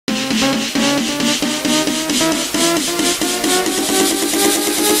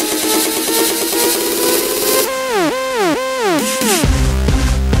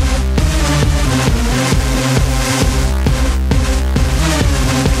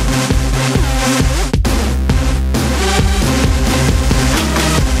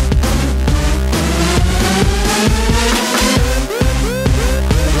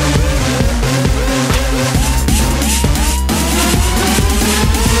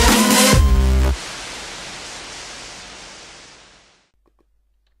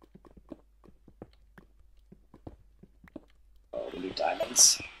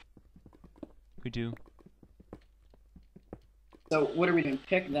swords. We do. So what are we doing?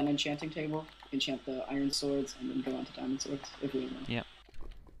 Pick, then enchanting table, enchant the iron swords, and then go on to diamond swords, if we win. Yep.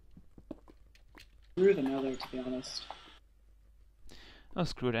 Through the nether, to be honest. Oh,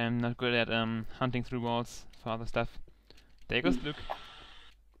 screw it, I'm not good at hunting through walls for other stuff. There goes Luke.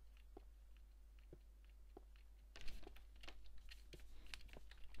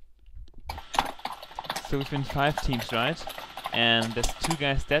 So we've been 5 teams, right? And there's 2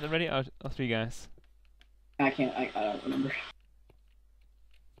 guys dead already, or 3 guys? I don't remember.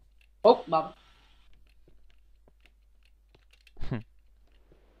 Oh, Bob.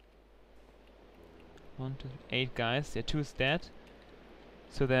 1, 2, 8 guys. Yeah, 2 is dead.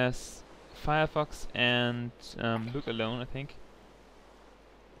 So there's Firefox and Luke alone, I think.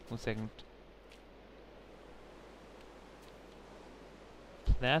 1 second.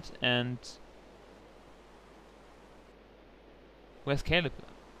 That and where's Caleb?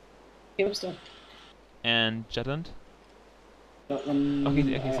 Caleb's dead. And Jutland?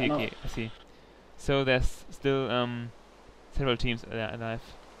 Okay, Okay, I see. So there's still several teams alive.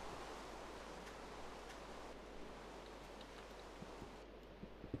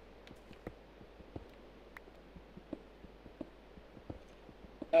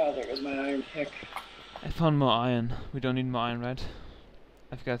 Oh, there goes my iron pick. I found more iron. We don't need more iron, right?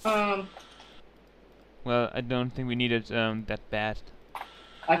 I've got. Well, I don't think we need it that bad.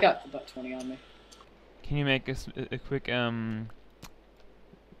 I got about 20 on me. Can you make a quick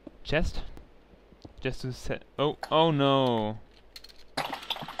chest? Just to set. Oh no!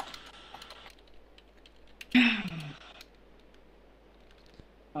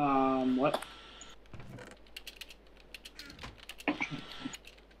 What?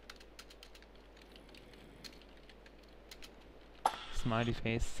 Smiley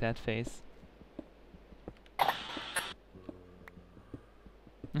face, sad face.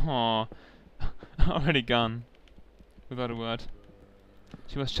 Aww. Already gone. Without a word.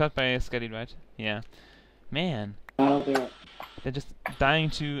 She was shot by a skelly, right? Yeah. Man. I'll do it. They're just dying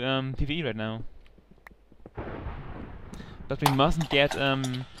to PvE right now. But we mustn't get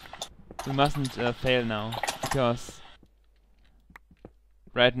we mustn't fail now, because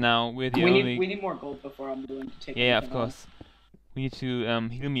right now we're the only. We need more gold before I'm willing to take. Yeah, of course. We need to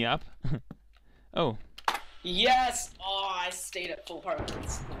heal me up. Oh. Yes! Oh, I stayed at full heart.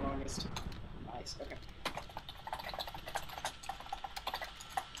 That's the longest. Nice. Okay.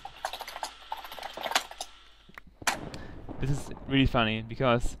 This is really funny,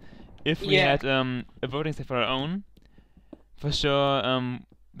 because if we had a voting set for our own, for sure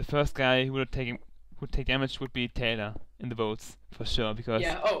the first guy who would take damage would be Taylor in the votes, for sure, because he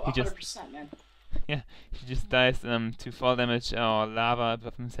 100%, just man. Yeah, he just dies to fall damage or lava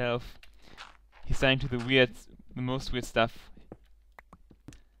above himself. He's dying to the most weird stuff.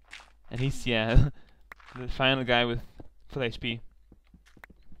 And he's, the final guy with full HP.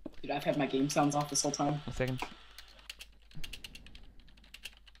 Dude, I've had my game sounds off this whole time. 1 second.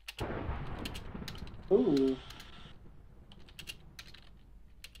 Ooh.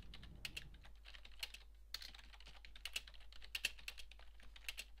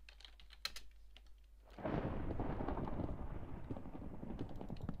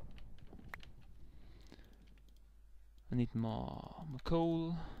 I need more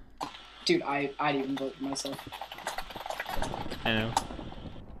coal. Dude, I'd even vote for myself. I know.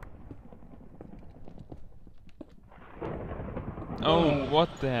 Oh, what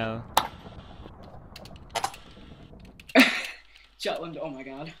the hell? Jutland, oh my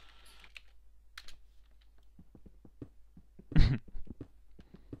god.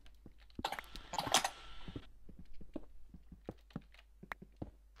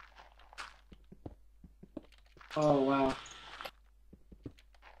 Oh wow.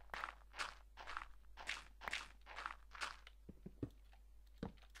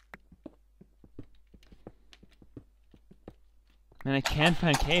 Man, I can't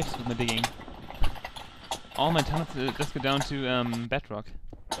find caves with my digging. All my tunnels just go down to bedrock.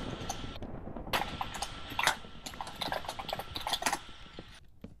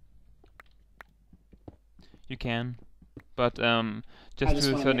 You can, but just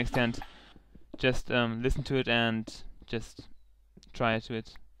to a certain extent. Just listen to it and just try to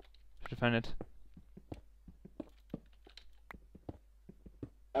find it.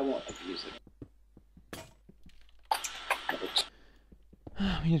 I won't use it.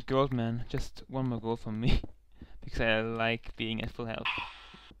 We need gold, man. Just 1 more gold from me. Because I like being at full health.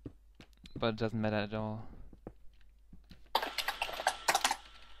 But it doesn't matter at all.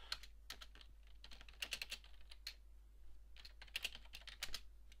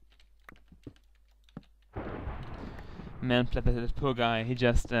 Man, that poor guy. He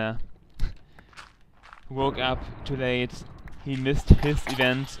just woke up too late. He missed his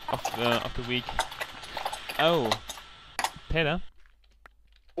event of the week. Oh, Taylor.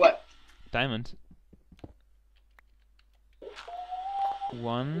 What? Diamond.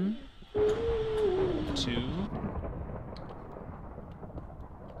 1, 2,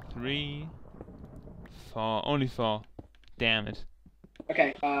 3, 4. Only 4. Damn it.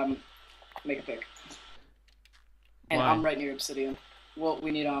 Okay. Make a pick. And Why? I'm right near obsidian. Well,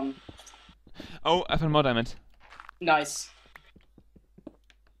 we need Oh, I found more diamond. Nice.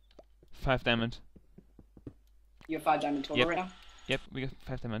 5 diamond. You have 5 diamond total Yep. right now. Yep, we got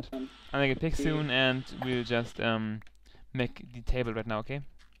 5 diamond. Um, I'll make a pick okay. soon, and we'll just make the table right now. Okay?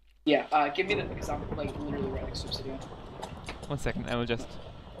 Yeah. Give me the because I'm like literally right next to obsidian. 1 second. I will just.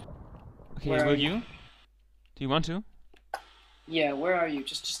 Okay. Where are Will you? you? Do you want to? Yeah. Where are you?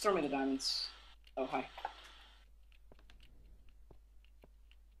 Just throw me the diamonds. Oh hi.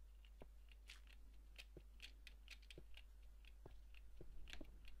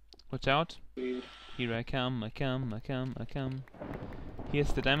 Watch out. Dude. Here I come, I come, I come, I come.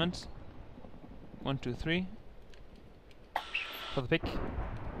 Here's the diamond. 1, 2, 3. For the pick.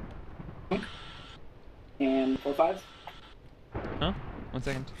 And 4, 5. Huh? 1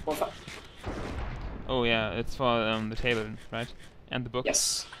 second. 4, 5. Oh yeah, it's for the table, right? And the book.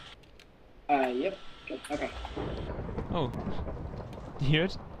 Yes. Yep. Good. Okay. Oh. You hear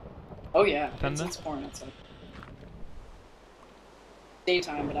it? Oh yeah. Thunder? It's pouring outside.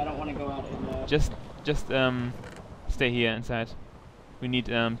 Daytime, but I don't want to go out in the... Just stay here inside. We need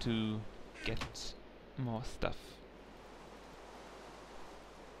to get more stuff.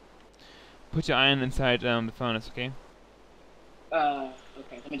 Put your iron inside the furnace, okay? Okay,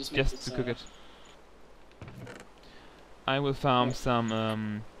 let me just make Just this, to cook it. I will farm yeah.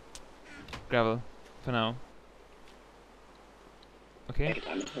 some gravel for now. Okay? Make a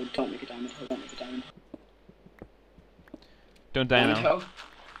diamond hoe. Don't make a diamond hoe. Don't make a diamond hoe. Don't die Diamond now. hoe.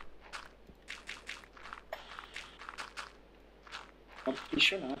 Oh, be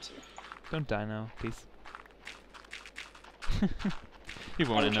sure not to. Don't die now, please. You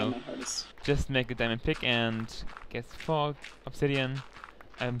I'll won't try know. my hardest. Just make a diamond pick and get 4 obsidian.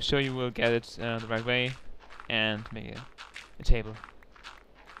 I'm sure you will get it the right way and make a table.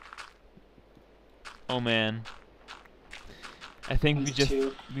 Oh man. I think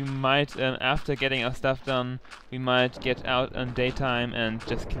we might, after getting our stuff done, we might get out on daytime and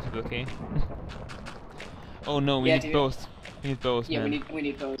just kill people, okay? Oh no, we need both. We need both, yeah, man. we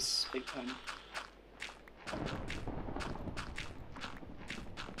need those big time.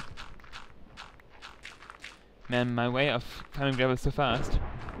 Man, my way of farming gravel is so fast.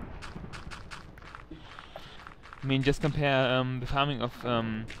 I mean, just compare the farming of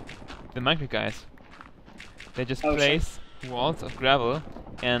the Minecraft guys. They just place walls of gravel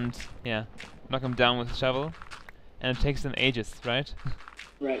and, yeah, knock them down with a shovel, and it takes them ages, right?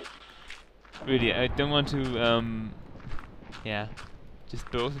 Right. Really, I don't want to, yeah, just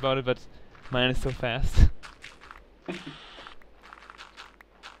boast about it, but mine is so fast.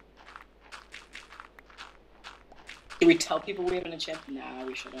 Do we tell people we have an enchant? Nah,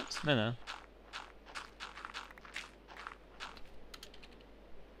 we shouldn't. No.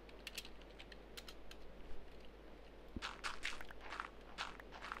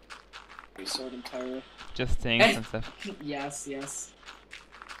 Sword entirely. Just things and stuff. Yes.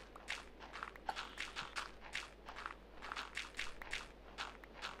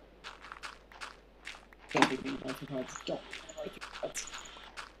 Don't be being life cards. Don't be life cards.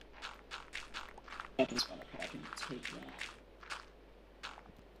 That is one. Okay, I can take that.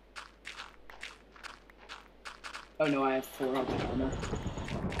 Oh no, I have 4 health and armor.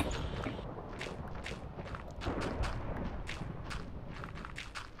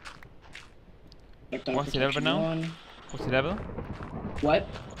 What's your level now? What's your level? What?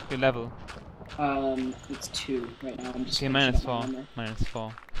 Your level. It's 2 right now. I'm just okay, -4.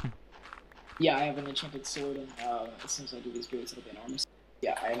 -4. Yeah, I have an enchanted sword, and as soon as I do these boots, it'll be an armor.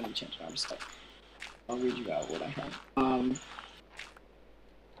 Yeah, I have an enchanted armor set. I'll read you out what I have.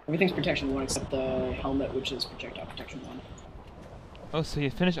 Everything's protection 1 except the helmet, which is projectile protection 1. Oh, so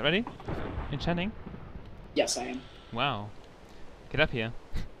you finished already? Enchanting? Yes, I am. Wow. Get up here.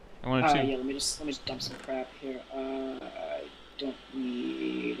 I wanted to. Yeah, let me just dump some crap here. I don't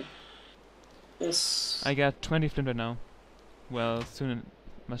need this. I got 20 flint right now. Well, soon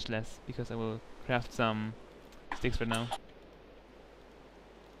much less, because I will craft some sticks right now.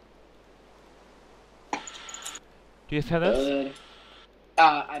 Do you have feathers? Good.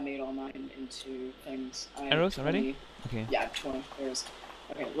 I made all mine into things. Arrows already? Okay. Yeah, I have 20 arrows.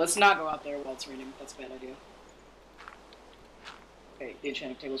 Okay, let's not go out there while it's raining. That's a bad idea. Okay, the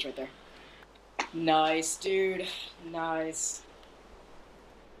enchanting table's right there. Nice, dude. Nice.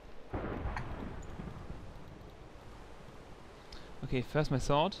 Okay, first my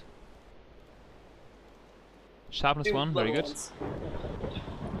sword. Sharpness Dude, 1, very good. Ones.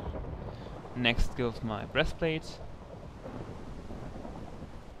 Next goes my breastplate.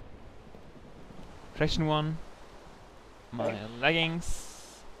 Protection 1. My leggings.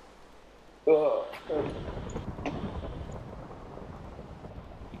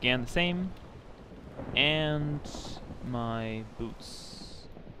 Again the same. And my boots.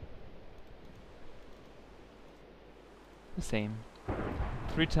 The same.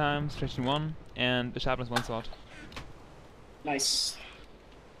 3 times, protection 1, and the sharpness 1 sword. Nice.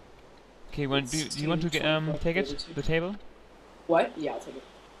 Okay, do you want to take it? The table? What? Yeah, I'll take it.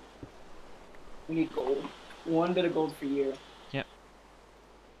 We need gold. 1 bit of gold for year. Yep.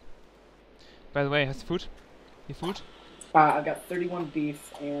 By the way, how's the food? Your food? I've got 31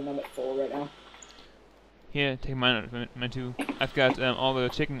 beef, and I'm at full right now. Here, take mine too. I've got all the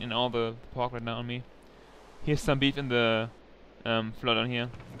chicken and all the pork right now on me. Here's some beef in the floor down here.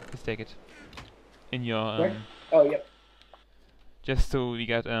 Just take it. In your Where? Oh, yep. Just so we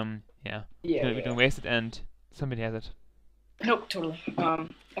got yeah. Yeah. We don't waste it and somebody has it. Nope, totally. How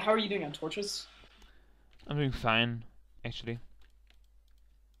are you doing on torches? I'm doing fine, actually.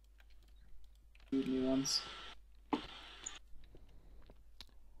 Need new ones.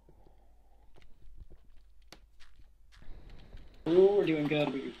 Ooh, we're doing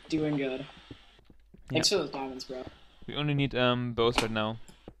good. We're doing good. Thanks for those diamonds, bro. We only need bows right now.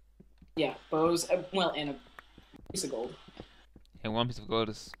 Yeah, bows. Well, and a piece of gold. Yeah, 1 piece of gold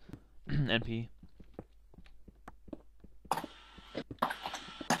is NP.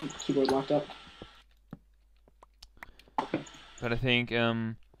 Keyboard locked up. But I think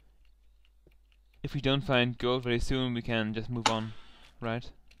if we don't find gold very soon, we can just move on,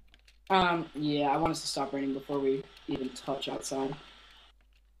 right? Yeah, I want us to stop raining before we even touch outside.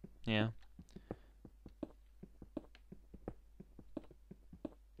 Yeah.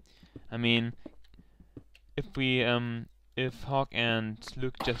 I mean, if we if Hawk and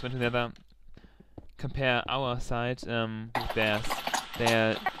Luke just went together, compare our side with theirs,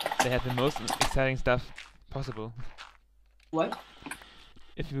 they have the most exciting stuff possible. What?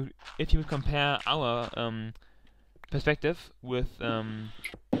 If you would compare our perspective with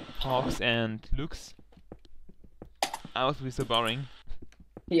Hawk's and Luke's, ours would be so boring.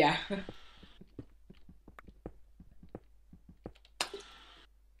 Yeah.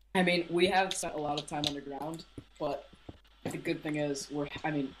 I mean, we have spent a lot of time underground, but the good thing is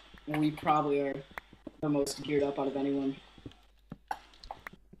we probably are the most geared up out of anyone.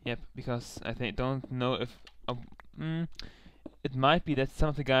 Yep, because I don't know if it might be that some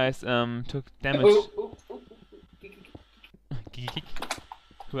of the guys took damage. Ooh.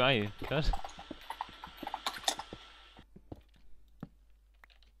 Who are you? What?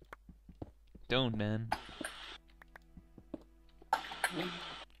 Don't, man.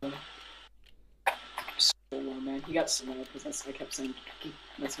 So low, man. He got slow because I kept saying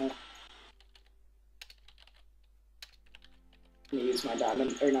that's not. I'm gonna use my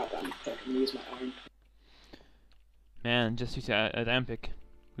diamond, or not diamond pick. I'm gonna use my iron pick. Man, just use a diamond pick.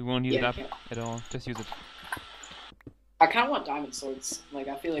 We won't use it up at all. Just use it. I kind of want diamond swords. Like,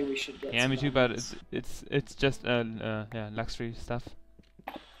 I feel like we should get. Yeah, me too. But it's just yeah, luxury stuff.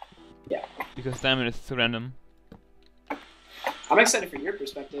 Yeah. Because diamond is so random. I'm excited for your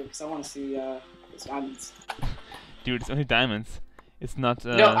perspective because I want to see those diamonds. Dude, it's only diamonds. It's not.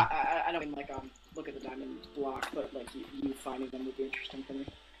 No, I don't mean like look at the diamond block, but like you finding them would be interesting for me.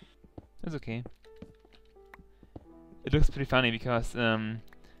 That's okay. It looks pretty funny because I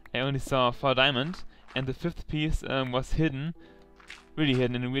only saw 4 diamonds and the 5th piece was hidden, really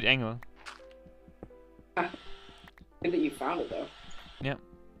hidden in a weird angle. Good that you found it though. Yeah.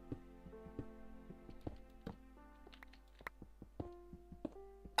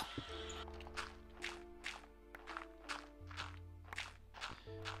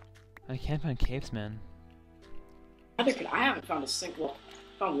 I can't find caves, man. I haven't found a single. Well,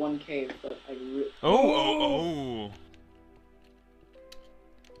 I found 1 cave, but I Oh!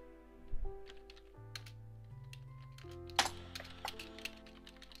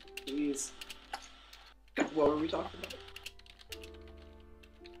 Jeez. What were we talking about?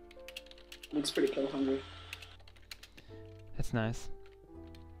 Looks pretty kill hungry. That's nice.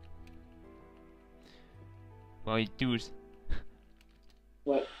 Well, dude.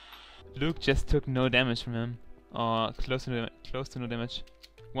 What? Luke just took no damage from him, or close to no damage.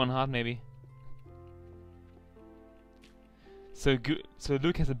 1 heart maybe. So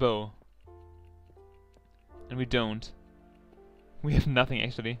Luke has a bow, and we don't. We have nothing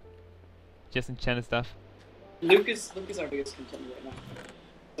actually. Just enchanted stuff. Luke is our biggest contender right now.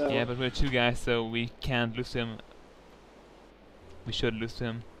 So yeah, but we're 2 guys, so we can't lose to him. We should lose to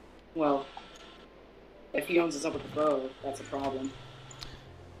him. Well, if he owns us up with the bow, that's a problem.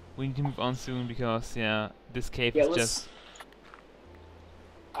 We need to move on soon because this cave Yeah, is just.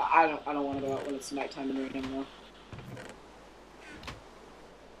 I don't want to go out when it's nighttime and raining though.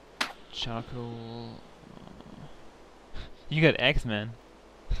 Charcoal. You got eggs, man.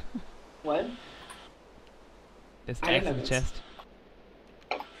 What? There's eggs in the chest.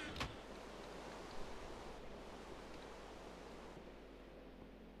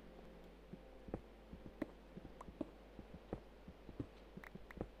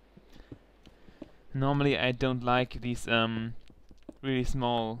 Normally I don't like these really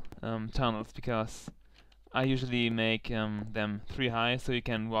small tunnels because I usually make them 3 high so you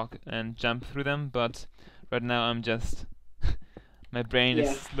can walk and jump through them, but right now I'm just my brain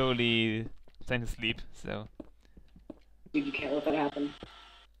is slowly starting to sleep, so dude, you can't let that happen.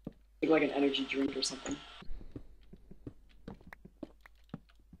 Take like an energy drink or something.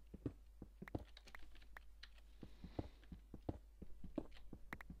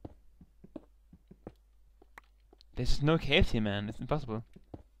 there's just no caves here, man. It's impossible.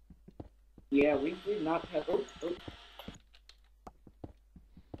 Yeah, we've not had. Oh.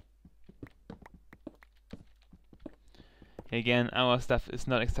 Again, our stuff is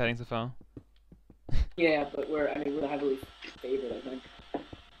not exciting so far. Yeah, but we're heavily favored, I think.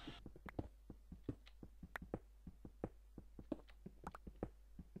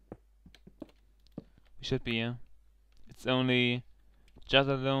 We should be, yeah. It's only Judd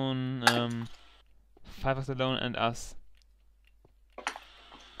alone, 5 of us alone, and us.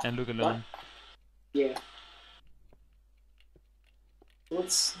 And Luke alone. What? Yeah.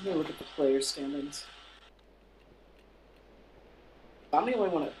 Let's look at the player standings. I'm the only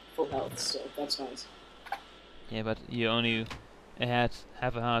one at full health, so that's nice. Yeah, but you're only ahead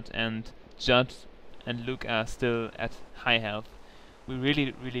half a heart, and Judd and Luke are still at high health. We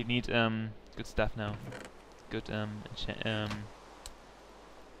really need good stuff now. Good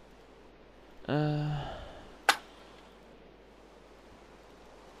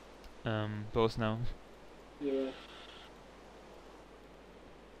bows now. Yeah.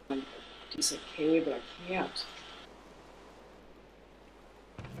 I'm decent K, but I can't.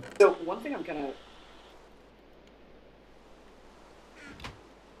 So one thing I'm kind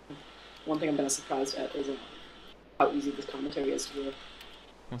of surprised at is how easy this commentary is to do.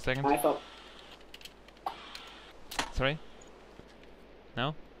 1 second. I thought. Sorry?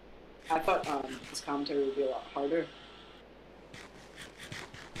 No? I thought this commentary would be a lot harder.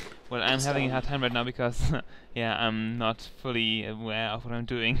 Well, I'm having a hard time right now because, I'm not fully aware of what I'm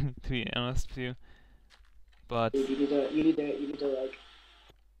doing, to be honest with you. But Dude, you need to like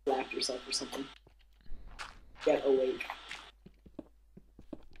slap yourself or something. Get awake.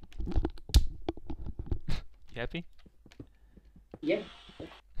 You happy? Yeah.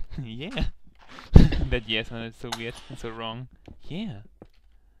 Yeah. That yes sounded so weird and so wrong. Yeah.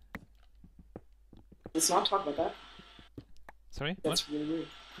 Let's not talk about that. Sorry? That's what? really weird.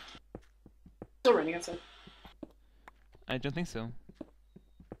 Still raining outside. I don't think so.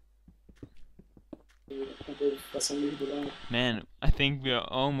 Man, I think we are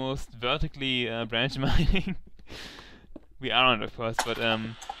almost vertically branch mining. We aren't, of course, but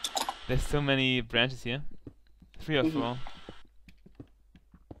there's so many branches here. 3 or 4.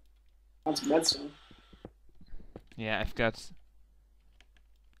 On some redstone. Yeah, I've got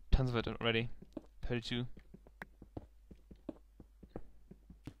tons of it already. 32.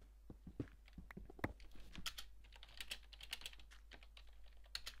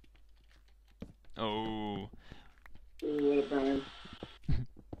 Oh. Ooh, what a burn.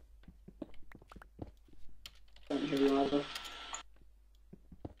 Don't hear lava.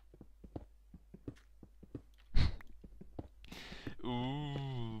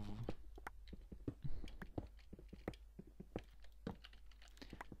 Ooh.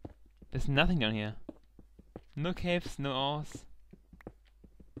 There's nothing down here. No caves, no ores.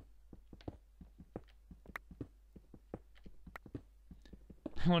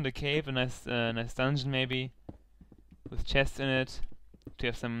 I want a cave, a nice dungeon maybe, with chests in it, to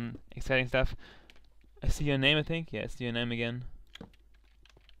have some exciting stuff. I see your name, I think. Yeah, I see your name again.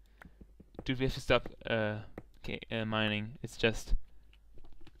 Dude, we have to stop mining. It's just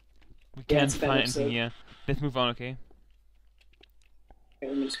we can't find anything here. Let's move on, okay? Okay,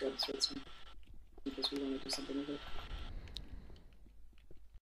 let me just grab this redstone in case we want to do something with it.